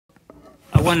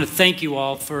I want to thank you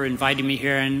all for inviting me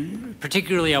here, and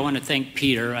particularly I want to thank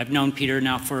Peter. I've known Peter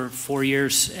now for 4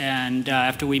 years, and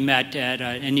after we met at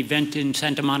an event in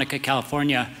Santa Monica,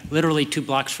 California, literally 2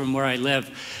 blocks from where I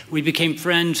live, we became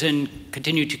friends and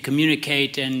continued to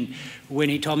communicate. And when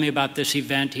he told me about this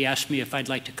event, he asked me if I'd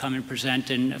like to come and present,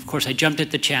 and of course I jumped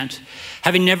at the chance.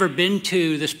 Having never been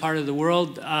to this part of the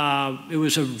world, it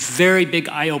was a very big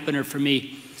eye-opener for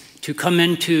me to come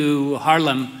into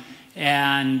Harlem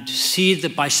and see the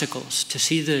bicycles, to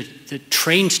see the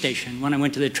train station. When I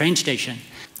went to the train station,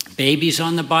 babies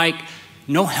on the bike,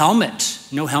 no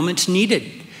helmets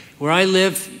needed. Where I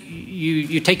live,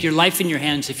 you take your life in your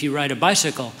hands if you ride a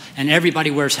bicycle, and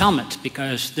everybody wears helmets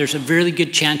because there's a really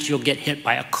good chance you'll get hit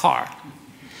by a car.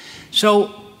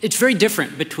 So it's very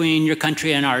different between your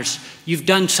country and ours. You've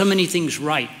done so many things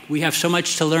right. We have so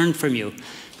much to learn from you.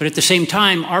 But at the same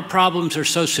time, our problems are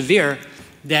so severe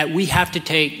that we have to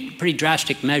take pretty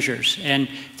drastic measures. And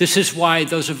this is why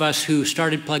those of us who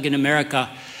started Plug-in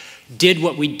America did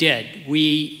what we did.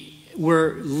 We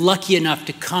were lucky enough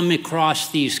to come across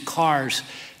these cars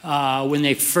when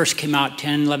they first came out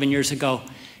 10, 11 years ago.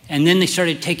 And then they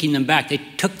started taking them back. They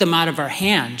took them out of our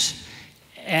hands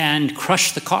and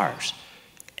crushed the cars.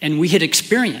 And we had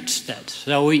experienced that.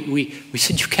 So we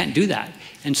said, you can't do that.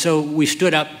 And so we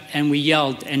stood up and we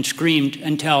yelled and screamed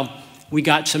until we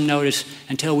got some notice,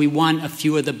 until we won a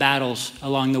few of the battles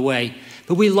along the way.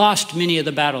 But we lost many of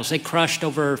the battles. They crushed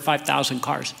over 5,000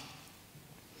 cars.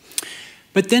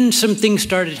 But then some things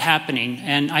started happening,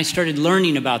 and I started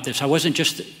learning about this. I wasn't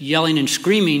just yelling and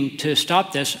screaming to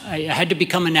stop this. I had to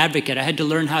become an advocate. I had to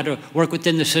learn how to work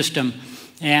within the system.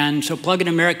 And so Plug-in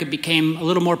America became a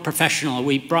little more professional.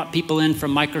 We brought people in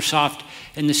from Microsoft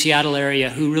in the Seattle area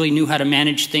who really knew how to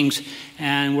manage things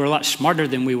and were a lot smarter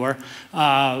than we were.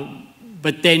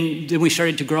 But then we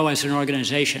started to grow as an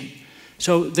organization.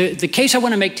 So the case I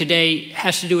want to make today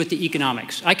has to do with the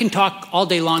economics. I can talk all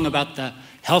day long about the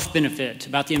health benefits,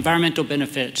 about the environmental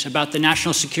benefits, about the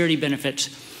national security benefits,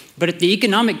 but the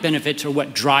economic benefits are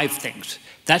what drive things.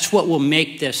 That's what will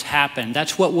make this happen.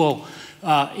 That's what will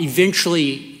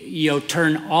eventually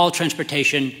turn all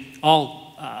transportation,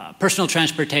 all personal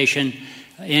transportation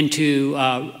into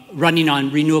running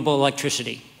on renewable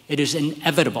electricity. It is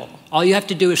inevitable. All you have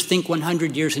to do is think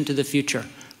 100 years into the future.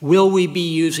 Will we be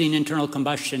using internal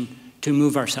combustion to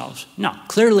move ourselves? No,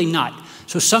 clearly not.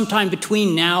 So sometime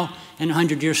between now and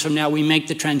 100 years from now, we make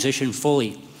the transition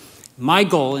fully. My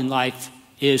goal in life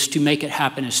is to make it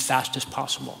happen as fast as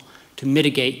possible, to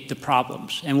mitigate the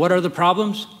problems. And what are the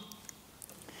problems?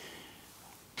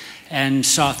 And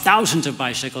saw thousands of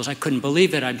bicycles. I couldn't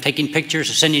believe it. I'm taking pictures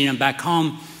and sending them back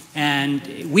home.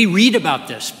 And we read about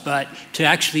this, but to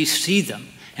actually see them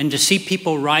and to see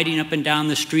people riding up and down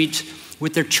the streets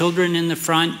with their children in the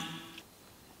front.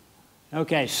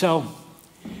 Okay, so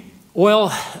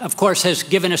oil, of course, has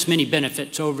given us many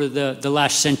benefits over the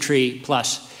last century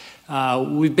plus.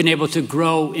 We've been able to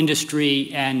grow industry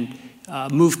and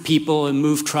move people and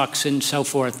move trucks and so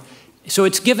forth. So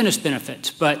it's given us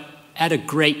benefits, but at a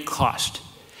great cost.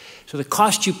 So the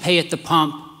cost you pay at the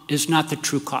pump is not the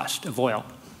true cost of oil.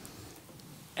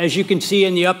 As you can see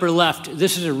in the upper left,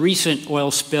 this is a recent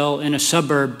oil spill in a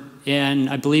suburb in,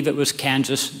 I believe it was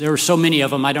Kansas. There were so many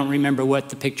of them, I don't remember what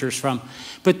the picture's from.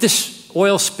 But this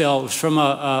oil spill was from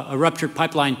a ruptured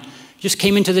pipeline, just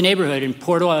came into the neighborhood and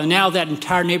poured oil. And now that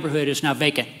entire neighborhood is now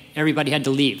vacant. Everybody had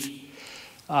to leave.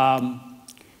 And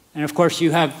of course,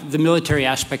 you have the military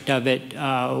aspect of it.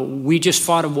 We just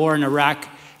fought a war in Iraq.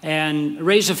 And a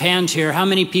raise of hands here, how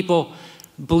many people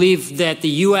believe that the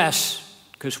U.S.,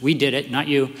 because we did it, not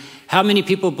you, how many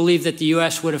people believe that the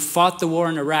U.S. would have fought the war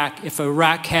in Iraq if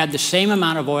Iraq had the same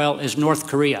amount of oil as North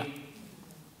Korea?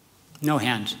 No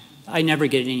hands. I never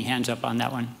get any hands up on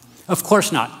that one. Of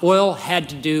course not. Oil had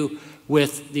to do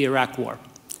with the Iraq war.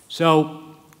 So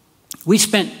we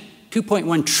spent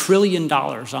 $2.1 trillion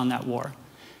on that war.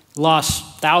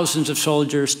 Lost thousands of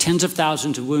soldiers, tens of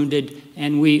thousands of wounded,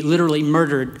 and we literally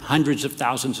murdered hundreds of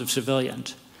thousands of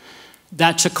civilians.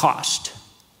 That's a cost.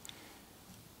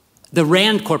 The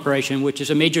RAND Corporation, which is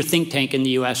a major think tank in the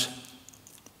US,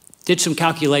 did some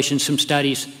calculations, some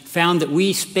studies, found that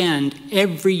we spend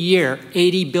every year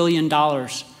 $80 billion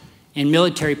in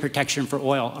military protection for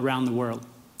oil around the world.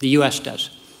 The US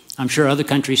does. I'm sure other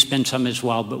countries spend some as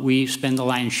well, but we spend the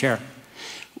lion's share.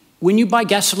 When you buy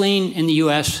gasoline in the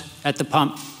US at the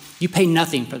pump, you pay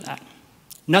nothing for that.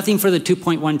 Nothing for the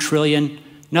 2.1 trillion,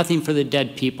 nothing for the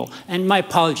dead people. And my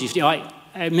apologies,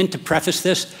 I meant to preface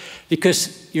this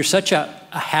because you're such a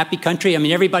happy country. I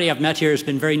mean, everybody I've met here has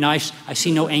been very nice. I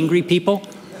see no angry people.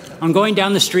 I'm going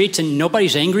down the streets and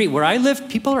nobody's angry. Where I live,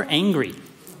 people are angry.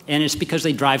 and it's because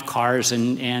they drive cars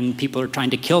and people are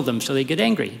trying to kill them, so they get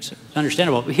angry. It's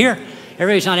understandable. But here,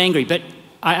 everybody's not angry, but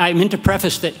I meant to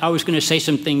preface that I was going to say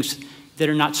some things that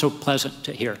are not so pleasant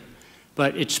to hear,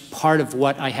 but it's part of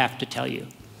what I have to tell you.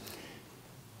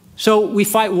 So we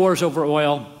fight wars over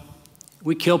oil,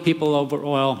 we kill people over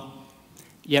oil,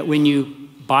 yet when you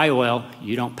buy oil,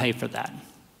 you don't pay for that.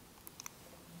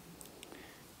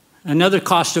 Another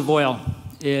cost of oil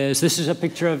is, this is a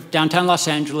picture of downtown Los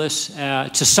Angeles.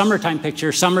 It's a summertime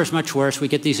picture. Summer is much worse. We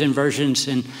get these inversions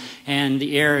and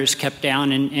the air is kept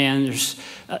down and there's,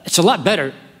 it's a lot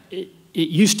better. It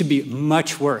used to be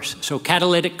much worse. So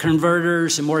catalytic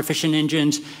converters and more efficient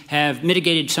engines have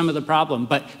mitigated some of the problem,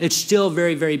 but it's still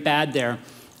very, very bad there.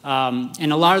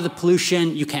 And a lot of the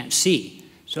pollution you can't see.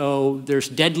 So there's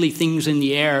deadly things in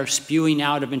the air spewing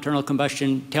out of internal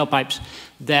combustion tailpipes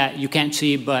that you can't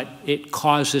see, but it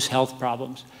causes health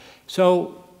problems.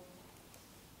 So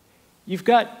you've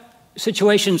got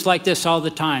situations like this all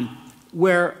the time.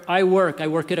 Where I work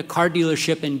at a car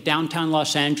dealership in downtown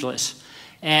Los Angeles,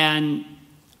 and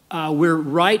we're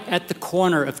right at the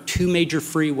corner of two major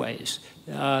freeways,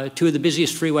 two of the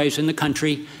busiest freeways in the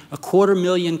country.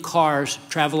 250,000 cars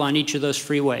travel on each of those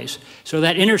freeways. So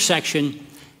that intersection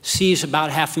sees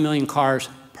about 500,000 cars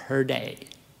per day.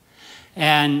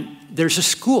 And there's a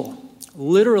school,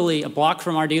 literally a block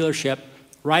from our dealership,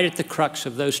 right at the crux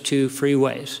of those two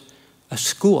freeways, a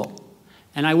school.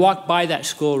 And I walk by that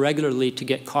school regularly to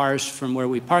get cars from where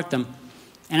we park them,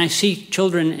 and I see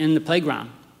children in the playground.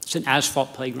 It's an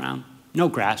asphalt playground, no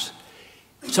grass.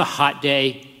 It's a hot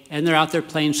day, and they're out there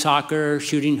playing soccer,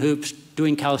 shooting hoops,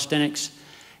 doing calisthenics,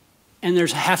 and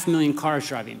there's 500,000 cars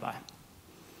driving by.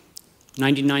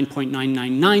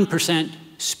 99.999%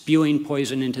 spewing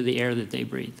poison into the air that they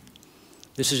breathe.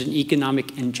 This is an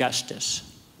economic injustice,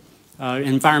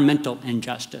 environmental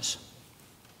injustice.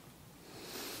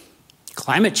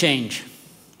 Climate change,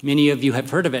 many of you have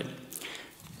heard of it.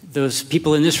 Those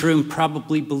people in this room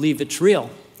probably believe it's real.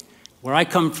 Where I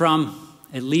come from,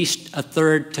 at least a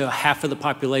third to half of the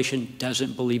population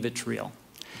doesn't believe it's real.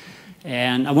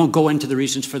 And I won't go into the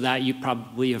reasons for that. You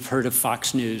probably have heard of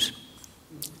Fox News.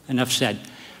 Enough said.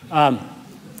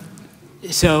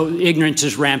 So ignorance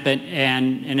is rampant,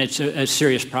 and it's a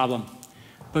serious problem.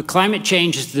 But climate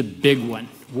change is the big one.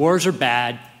 Wars are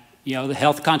bad. You know, the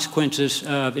health consequences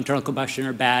of internal combustion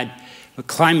are bad. But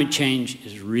climate change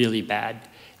is really bad,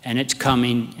 and it's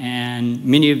coming. And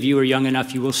many of you are young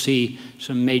enough, you will see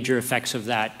some major effects of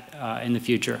that in the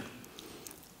future.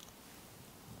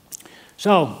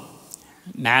 So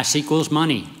mass equals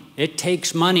money. It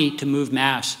takes money to move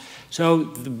mass. So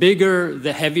the bigger,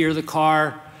 the heavier the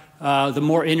car, the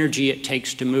more energy it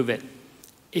takes to move it.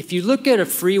 If you look at a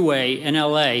freeway in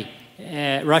LA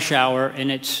at rush hour, and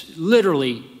it's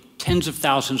literally tens of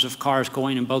thousands of cars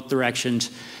going in both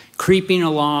directions, creeping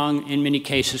along in many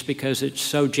cases because it's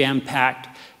so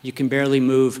jam-packed, you can barely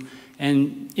move.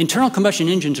 And internal combustion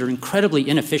engines are incredibly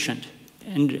inefficient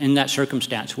in that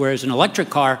circumstance, whereas an electric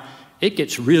car, it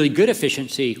gets really good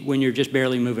efficiency when you're just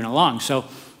barely moving along. So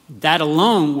that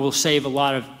alone will save a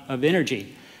lot of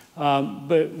energy.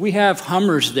 But we have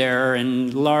Hummers there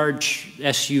and large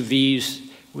SUVs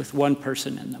with one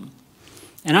person in them.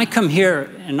 And I come here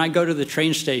and I go to the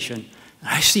train station and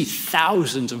I see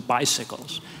thousands of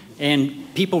bicycles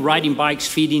and people riding bikes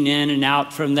feeding in and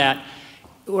out from that.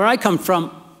 Where I come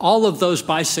from, all of those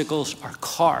bicycles are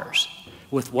cars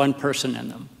with one person in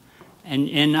them.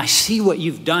 And I see what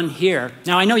you've done here.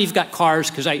 Now I know you've got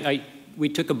cars because we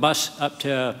took a bus up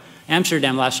to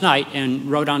Amsterdam last night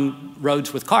and rode on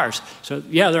roads with cars. So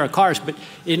yeah, there are cars, but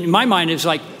in my mind it's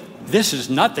like, this is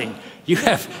nothing.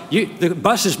 The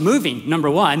bus is moving, number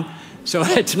one, so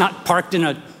it's not parked in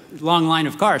a long line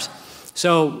of cars.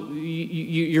 So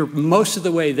you're most of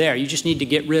the way there. You just need to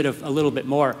get rid of a little bit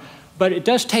more. But it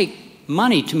does take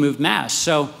money to move mass.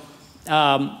 So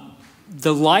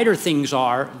the lighter things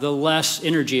are, the less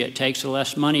energy it takes, the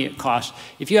less money it costs.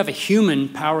 If you have a human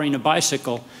powering a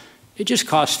bicycle, it just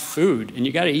costs food, and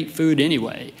you got to eat food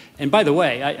anyway. And by the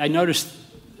way, I noticed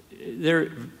there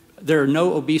are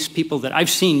no obese people that I've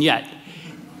seen yet.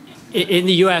 In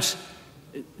the US,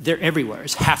 they're everywhere.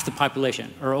 It's half the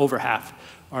population, or over half,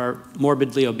 are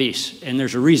morbidly obese, and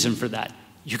there's a reason for that.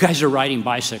 You guys are riding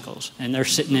bicycles, and they're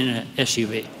sitting in an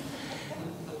SUV.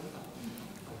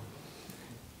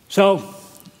 So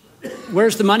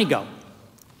where's the money go?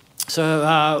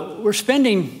 So we're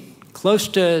spending close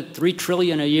to $3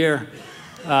 trillion a year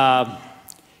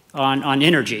on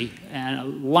energy, and a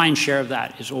lion's share of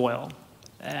that is oil.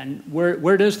 And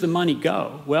where does the money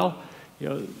go? Well, you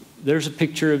know, there's a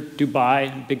picture of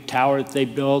Dubai, a big tower that they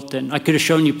built, and I could have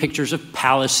shown you pictures of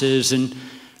palaces and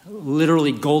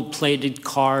literally gold-plated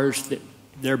cars that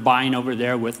they're buying over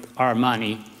there with our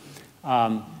money.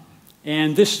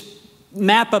 And this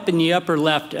map up in the upper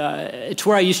left, it's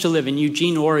where I used to live in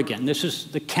Eugene, Oregon. This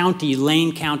is the county,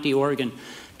 Lane County, Oregon.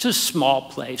 It's a small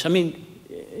place. I mean,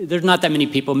 there's not that many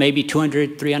people, maybe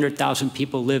 200, 300,000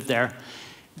 people live there.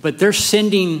 But they're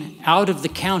sending out of the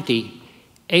county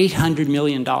 $800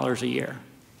 million a year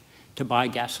to buy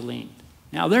gasoline.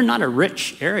 Now, they're not a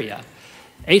rich area.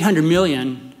 800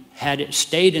 million, had it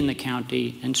stayed in the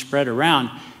county and spread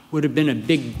around, would have been a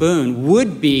big boon, will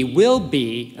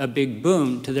be a big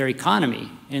boon to their economy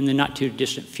in the not too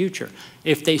distant future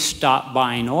if they stop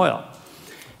buying oil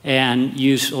and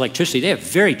use electricity. They have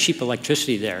very cheap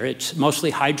electricity there. It's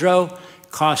mostly hydro,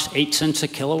 costs 8 cents a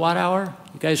kilowatt hour.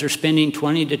 You guys are spending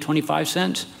 20 to 25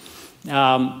 cents.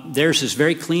 Theirs is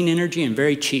very clean energy and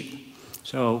very cheap.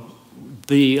 So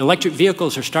the electric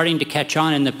vehicles are starting to catch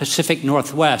on in the Pacific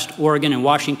Northwest, Oregon and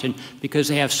Washington, because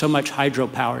they have so much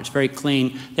hydropower. It's very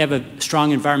clean. They have a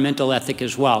strong environmental ethic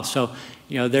as well. So,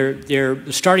 you know,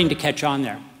 they're starting to catch on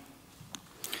there.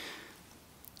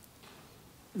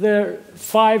 There are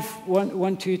five oil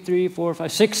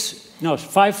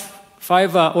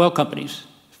companies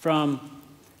from,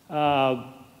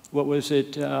 what was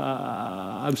it,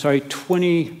 I'm sorry,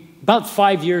 about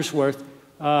 5 years worth.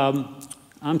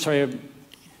 I'm sorry,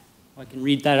 I can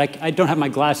read that. I don't have my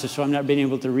glasses, so I'm not being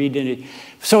able to read any.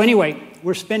 So anyway,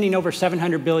 we're spending over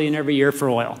 $700 billion every year for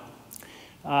oil.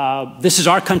 This is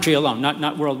our country alone,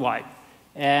 not worldwide.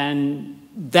 And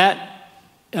that,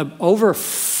 over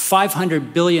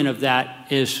 $500 billion of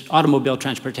that is automobile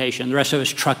transportation. The rest of it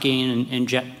is trucking and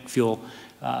jet fuel.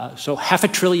 So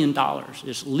 $500 billion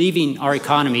is leaving our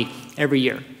economy every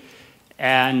year.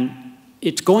 And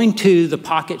it's going to the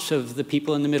pockets of the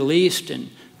people in the Middle East and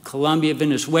Colombia,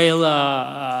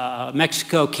 Venezuela,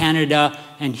 Mexico, Canada,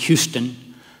 and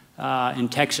Houston in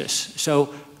Texas.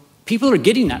 So people are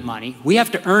getting that money. We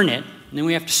have to earn it, and then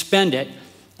we have to spend it,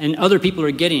 and other people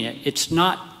are getting it. It's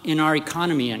not in our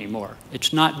economy anymore.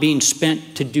 It's not being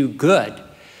spent to do good.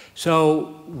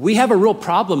 So we have a real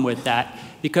problem with that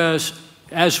because,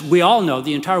 as we all know,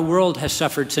 the entire world has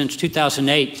suffered since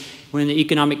 2008 when the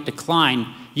economic decline,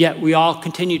 yet we all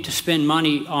continue to spend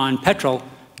money on petrol,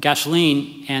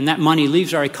 gasoline, and that money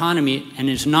leaves our economy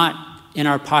and is not in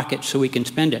our pockets so we can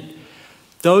spend it.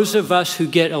 Those of us who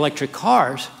get electric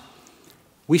cars,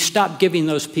 we stop giving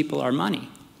those people our money.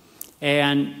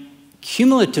 And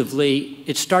cumulatively,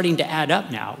 it's starting to add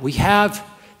up now. We have,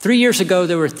 3 years ago,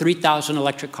 there were 3,000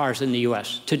 electric cars in the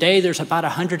US. Today, there's about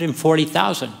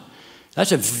 140,000.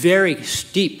 That's a very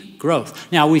steep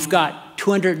growth. Now, we've got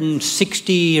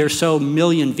 260 or so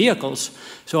million vehicles,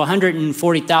 so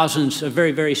 140,000 is a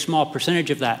very, very small percentage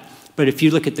of that. But if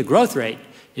you look at the growth rate,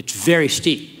 it's very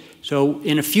steep. So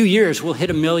in a few years, we'll hit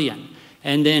 1 million.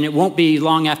 And then it won't be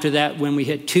long after that when we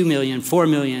hit 2 million, 4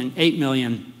 million, 8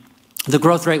 million. The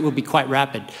growth rate will be quite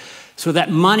rapid. So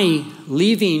that money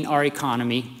leaving our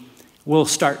economy will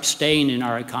start staying in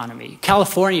our economy.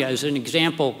 California, as an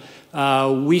example,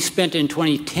 we spent in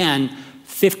 2010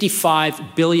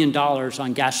 $55 billion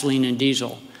on gasoline and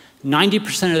diesel.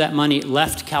 90% of that money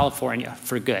left California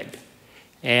for good.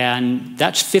 And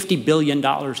that's $50 billion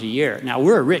a year. Now,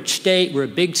 we're a rich state, we're a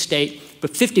big state,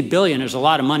 but $50 billion is a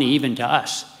lot of money even to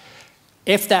us.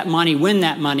 If that money, when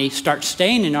that money starts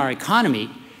staying in our economy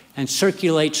and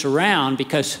circulates around,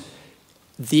 because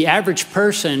the average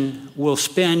person will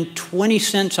spend 20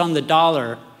 cents on the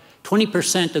dollar,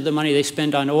 20% of the money they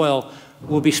spend on oil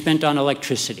will be spent on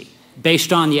electricity,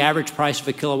 based on the average price of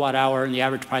a kilowatt hour and the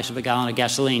average price of a gallon of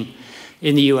gasoline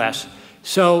in the US.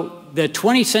 So the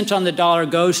 20 cents on the dollar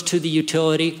goes to the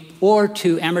utility or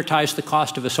to amortize the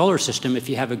cost of a solar system if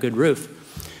you have a good roof.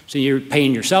 So you're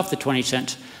paying yourself the 20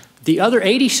 cents. The other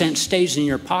 80 cents stays in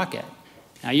your pocket.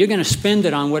 Now you're going to spend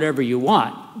it on whatever you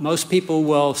want. Most people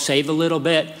will save a little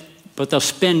bit, but they'll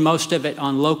spend most of it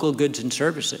on local goods and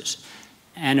services.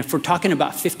 And if we're talking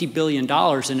about $50 billion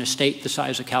in a state the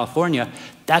size of California,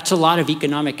 that's a lot of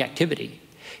economic activity.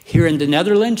 Here in the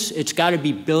Netherlands, it's got to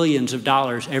be billions of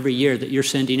dollars every year that you're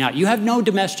sending out. You have no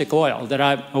domestic oil that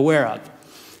I'm aware of.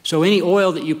 So any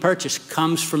oil that you purchase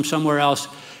comes from somewhere else,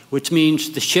 which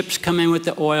means the ships come in with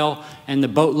the oil and the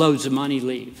boatloads of money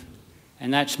leave.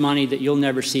 And that's money that you'll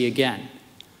never see again.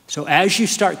 So as you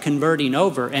start converting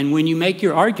over, and when you make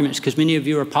your arguments, because many of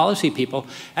you are policy people,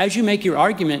 as you make your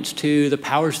arguments to the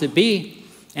powers that be,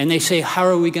 and they say, how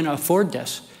are we going to afford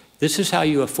this? This is how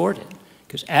you afford it.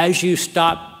 Because as you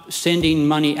stop sending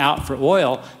money out for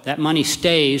oil, that money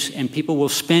stays and people will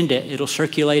spend it. It'll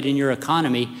circulate in your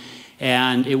economy.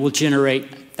 and it will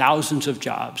generate thousands of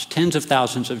jobs, tens of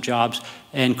thousands of jobs,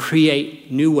 and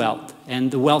create new wealth,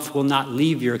 and the wealth will not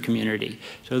leave your community.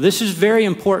 So this is a very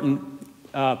important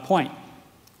point.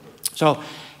 So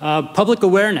public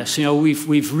awareness,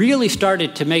 we've really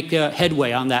started to make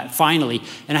headway on that finally,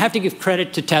 and I have to give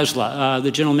credit to Tesla.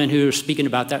 The gentleman who was speaking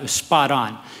about that was spot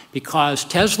on, because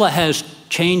Tesla has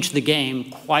changed the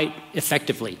game quite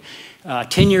effectively.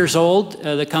 10 years old,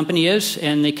 the company is,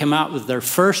 and they came out with their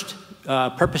first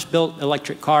purpose-built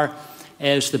electric car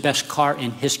as the best car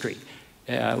in history.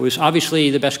 It was obviously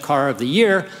the best car of the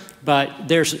year, but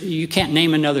you can't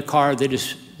name another car that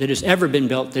has ever been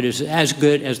built that is as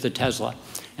good as the Tesla.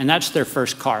 And that's their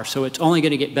first car, so it's only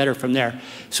going to get better from there.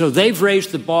 So they've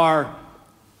raised the bar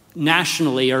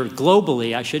nationally, or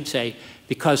globally, I should say,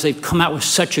 because they've come out with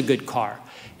such a good car.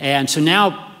 And so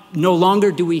now, no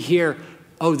longer do we hear,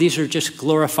 oh, these are just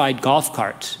glorified golf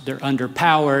carts. They're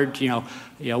underpowered,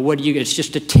 what do you get? It's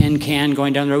just a tin can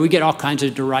going down the road. We get all kinds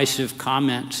of derisive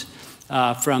comments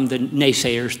from the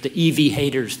naysayers, the EV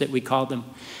haters that we call them.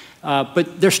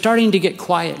 But they're starting to get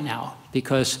quiet now,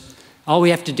 because all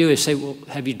we have to do is say, well,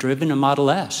 have you driven a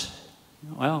Model S?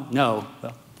 Well, no.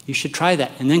 Well, you should try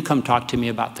that, and then come talk to me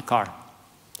about the car.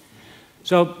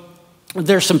 So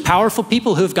there's some powerful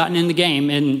people who have gotten in the game,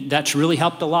 and that's really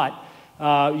helped a lot.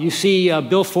 You see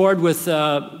Bill Ford with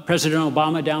President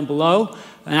Obama down below.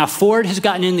 Now, Ford has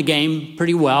gotten in the game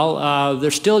pretty well.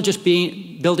 They're still just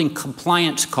building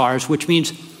compliance cars, which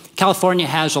means California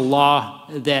has a law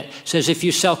that says if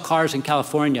you sell cars in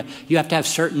California, you have to have a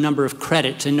certain number of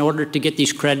credits. In order to get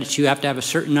these credits, you have to have a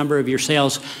certain number of your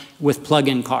sales with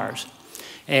plug-in cars.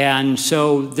 And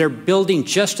so they're building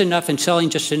just enough and selling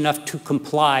just enough to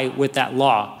comply with that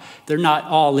law. They're not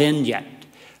all in yet.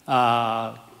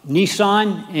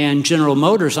 Nissan and General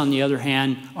Motors, on the other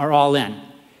hand, are all in.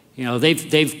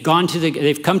 They've come to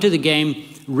the game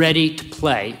ready to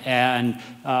play. And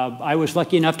I was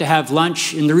lucky enough to have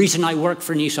lunch, and the reason I work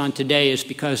for Nissan today is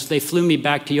because they flew me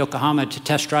back to Yokohama to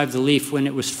test drive the Leaf when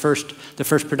it was the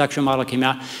first production model came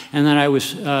out. And then I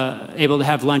was able to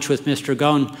have lunch with Mr.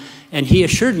 Ghosn, and he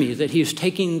assured me that he was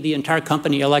taking the entire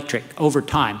company electric over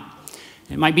time.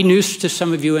 It might be news to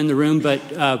some of you in the room, but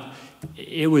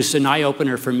it was an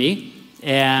eye-opener for me.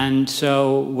 And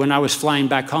so when I was flying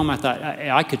back home, I thought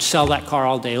I could sell that car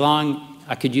all day long.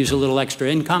 I could use a little extra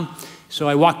income. So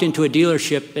I walked into a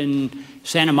dealership in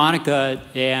Santa Monica,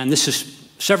 and this is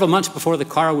several months before the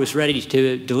car was ready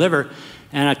to deliver.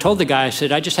 And I told the guy, I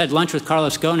said, I just had lunch with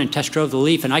Carlos Ghosn and test drove the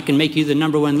Leaf, and I can make you the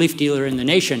 #1 Leaf dealer in the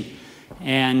nation.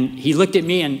 And he looked at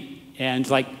me and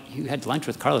like, you had lunch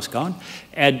with Carlos Ghosn?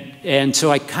 And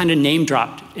so I kind of name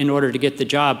dropped in order to get the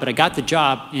job, but I got the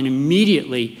job, and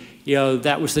immediately,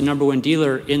 that was the #1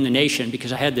 dealer in the nation,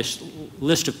 because I had this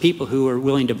list of people who were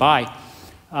willing to buy.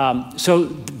 So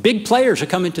big players are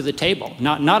coming to the table.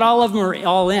 Not all of them are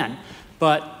all in,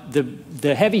 but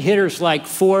the heavy hitters like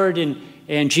Ford and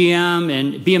GM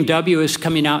and BMW is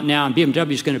coming out now, and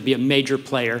BMW is going to be a major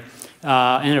player.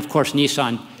 And of course,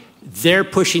 Nissan, they're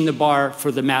pushing the bar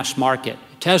for the mass market.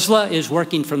 Tesla is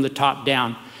working from the top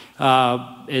down,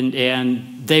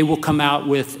 and they will come out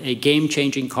with a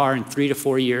game-changing car in 3 to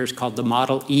 4 years called the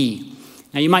Model E.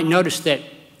 Now, you might notice that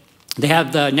they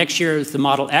have next year is the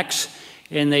Model X,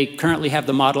 and they currently have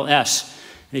the Model S.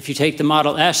 And if you take the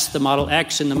Model S, the Model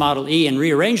X, and the Model E and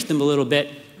rearrange them a little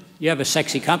bit, you have a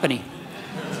sexy company.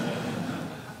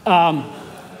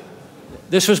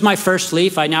 This was my first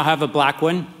Leaf. I now have a black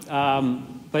one.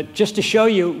 But just to show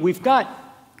you, we've got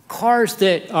cars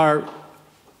that are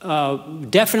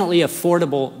definitely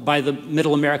affordable by the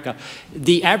middle America.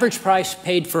 The average price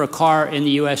paid for a car in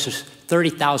the US is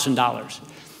 $30,000.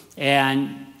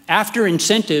 And after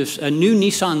incentives, a new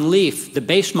Nissan Leaf, the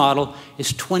base model,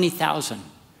 is $20,000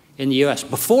 in the US.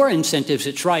 Before incentives,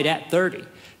 it's right at 30.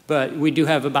 But we do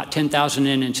have about 10,000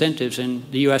 in incentives in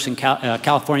the US and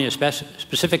California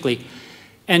specifically.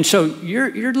 And so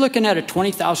you're looking at a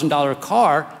 $20,000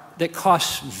 car that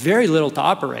costs very little to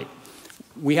operate.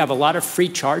 We have a lot of free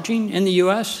charging in the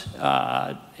US.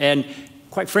 And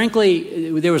quite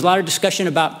frankly, there was a lot of discussion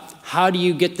about how do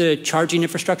you get the charging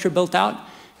infrastructure built out.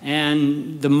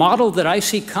 And the model that I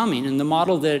see coming, and the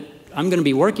model that I'm going to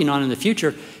be working on in the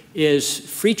future, is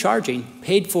free charging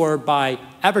paid for by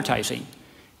advertising.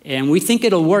 And we think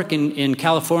it'll work in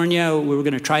California. We were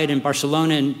going to try it in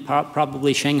Barcelona and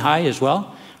probably Shanghai as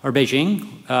well, or Beijing.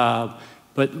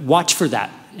 But watch for that.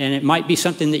 And it might be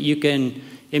something that you can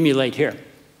emulate here.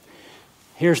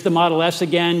 Here's the Model S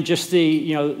again, just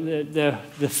the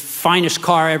finest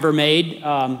car ever made,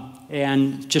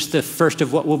 and just the first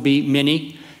of what will be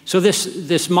many. So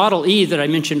this Model E that I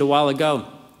mentioned a while ago,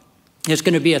 is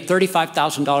going to be a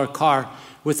 $35,000 car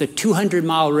with a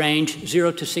 200-mile range,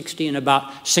 0 to 60 in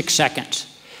about 6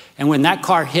 seconds. And when that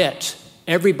car hits,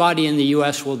 everybody in the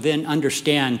US will then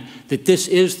understand that this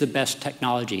is the best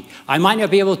technology. I might not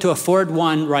be able to afford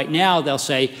one right now, they'll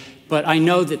say, but I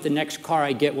know that the next car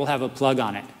I get will have a plug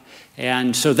on it.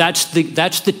 And so that's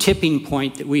the tipping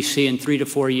point that we see in 3 to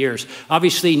 4 years.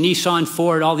 Obviously, Nissan,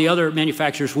 Ford, all the other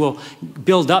manufacturers will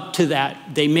build up to that.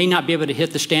 They may not be able to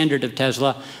hit the standard of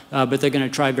Tesla, but they're going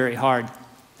to try very hard.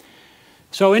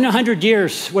 So in 100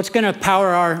 years, what's going to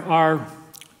power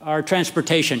our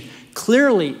transportation?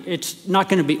 Clearly, it's not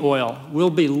going to be oil. We'll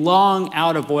be long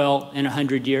out of oil in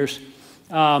 100 years.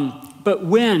 But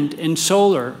wind and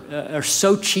solar are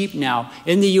so cheap now.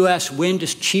 In the US, wind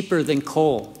is cheaper than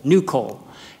coal, new coal.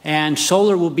 And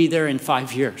solar will be there in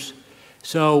 5 years.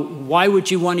 So why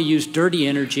would you want to use dirty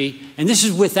energy? And this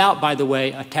is without, by the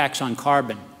way, a tax on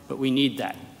carbon, but we need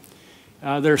that.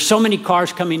 There are so many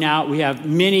cars coming out. We have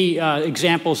many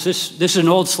examples. This is an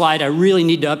old slide. I really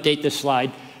need to update this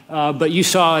slide. But you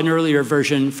saw an earlier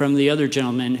version from the other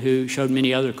gentleman who showed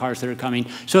many other cars that are coming.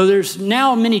 So there's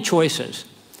now many choices.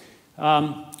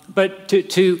 But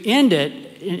to end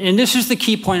it, and this is the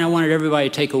key point I wanted everybody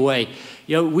to take away.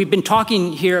 You know, we've been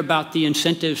talking here about the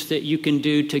incentives that you can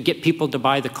do to get people to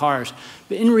buy the cars.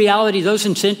 But in reality, those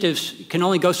incentives can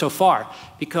only go so far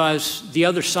because the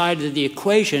other side of the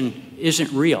equation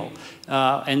isn't real.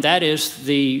 And that is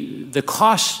the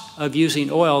costs of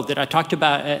using oil that I talked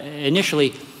about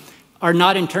initially are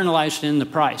not internalized in the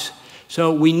price.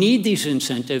 So we need these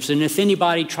incentives, and if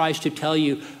anybody tries to tell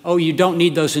you, oh, you don't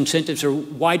need those incentives, or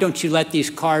why don't you let these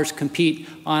cars compete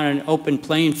on an open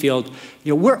playing field,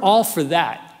 you know, we're all for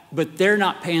that, but they're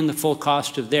not paying the full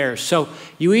cost of theirs. So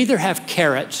you either have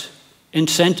carrots,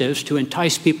 incentives to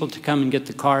entice people to come and get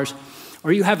the cars,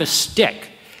 or you have a stick,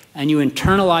 and you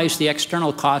internalize the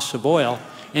external costs of oil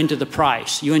into the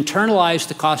price. You internalize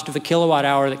the cost of a kilowatt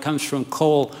hour that comes from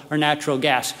coal or natural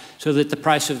gas so that the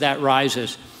price of that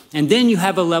rises. And then you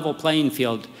have a level playing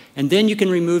field. And then you can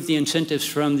remove the incentives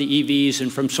from the EVs and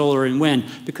from solar and wind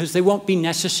because they won't be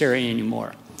necessary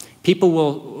anymore. People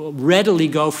will readily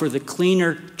go for the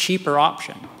cleaner, cheaper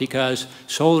option because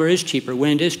solar is cheaper,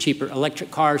 wind is cheaper, electric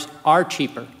cars are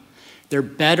cheaper. They're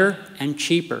better and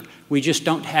cheaper. We just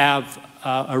don't have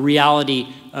a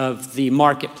reality of the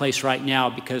marketplace right now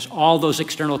because all those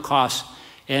external costs,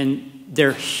 and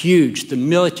they're huge, the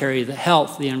military, the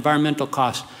health, the environmental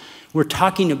costs. We're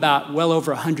talking about well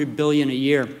over $100 billion a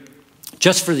year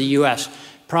just for the US,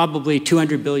 probably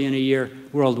 $200 billion a year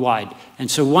worldwide. And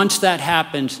so once that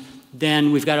happens,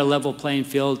 then we've got a level playing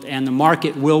field and the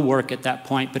market will work at that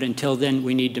point. But until then,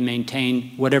 we need to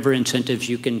maintain whatever incentives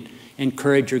you can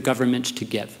encourage your governments to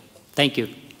give. Thank you.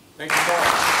 Thank you.